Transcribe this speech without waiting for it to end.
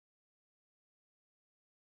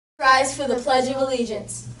Rise for the Pledge of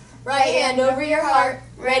Allegiance. Right hand over your heart.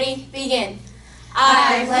 Ready, begin.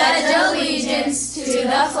 I pledge allegiance to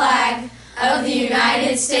the flag of the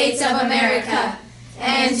United States of America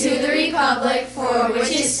and to the republic for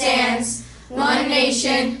which it stands, one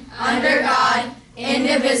nation, under God,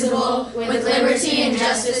 indivisible, with liberty and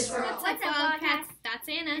justice for all. What's up, Wildcats? That's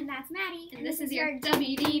Anna. And that's Maddie. And this is your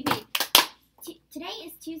WDB. Today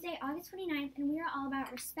is Tuesday, August 29th, and we are all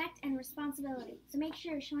about respect and responsibility. So make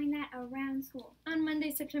sure you're showing that around school. On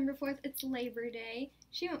Monday, September 4th, it's Labor Day.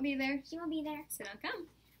 She won't be there. She won't be there. So don't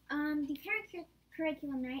come. The parent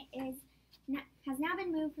curriculum night has now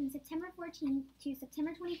been moved from September 14th to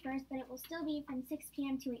September 21st, but it will still be from 6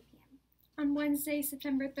 p.m. to 8 p.m. On Wednesday,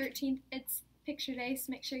 September 13th, it's Picture Day,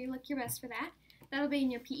 so make sure you look your best for that. That'll be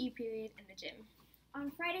in your PE period in the gym. On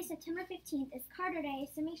Friday, September 15th is Carter Day,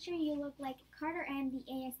 so make sure you look like Carter and the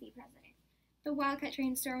ASB president. The Wildcat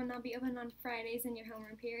Train Store will now be open on Fridays in your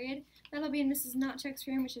homeroom period. That'll be in Mrs. Notchuk's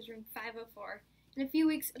room, which is room 504. In a few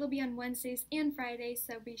weeks, it'll be on Wednesdays and Fridays,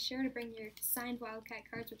 so be sure to bring your signed Wildcat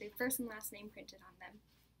cards with your first and last name printed on them.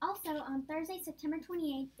 Also, on Thursday, September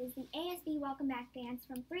 28th is the ASB Welcome Back Dance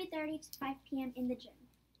from 3:30 to 5 p.m. in the gym.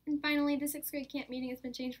 And finally, the 6th grade camp meeting has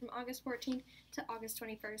been changed from August 14th to August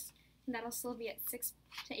 21st. And that'll still be at 6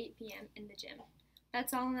 to 8 p.m. in the gym.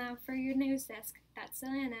 That's all now for your news desk. That's still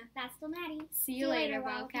Anna. That's still Maddie. See you later,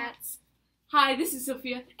 Wildcats. Hi, this is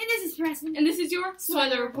Sophia. And this is Preston. And this is your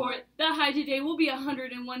weather report. The high today will be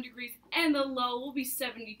 101 degrees, and the low will be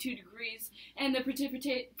 72 degrees, and the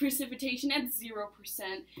precipitation at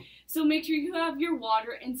 0%. So make sure you have your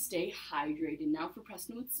water and stay hydrated. Now for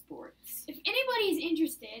Preston with sports. If anybody is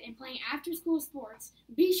interested in playing after-school sports,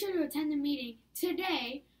 be sure to attend the meeting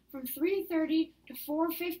today from 3:30 to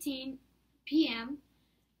 4:15 p.m.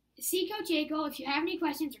 See Coach Akel if you have any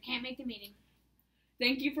questions or can't make the meeting.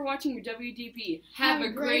 Thank you for watching your WDB. Have a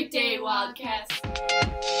great day, Wildcats.